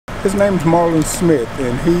His name's Marlon Smith,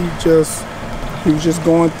 and he was just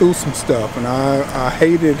going through some stuff, and I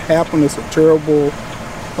hate it happened. It's a terrible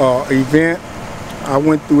event. I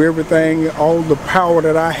went through everything, all the power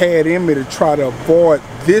that I had in me to try to avoid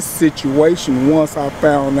this situation once I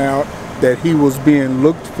found out that he was being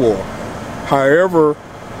looked for. However,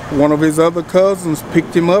 one of his other cousins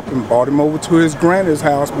picked him up and brought him over to his granny's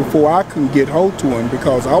house before I could get hold to him,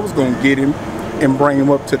 because I was going to get him and bring him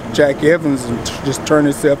up to Jack Evans and just turn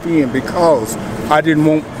himself in, because I didn't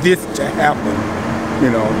want this to happen.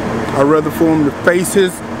 You know, I'd rather for him to face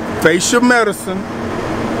your medicine,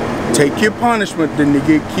 take your punishment, than to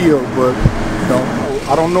get killed. But you know,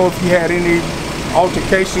 I don't know if he had any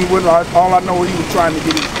altercation with it. All I know, he was trying to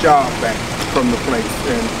get his job back from the place,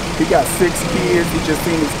 and he got 6 kids. He just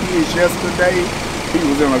seen his kids yesterday. He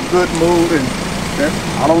was in a good mood, and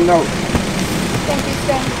I don't know. Thank you,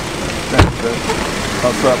 sir. Thanks, sir.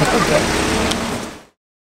 What's up?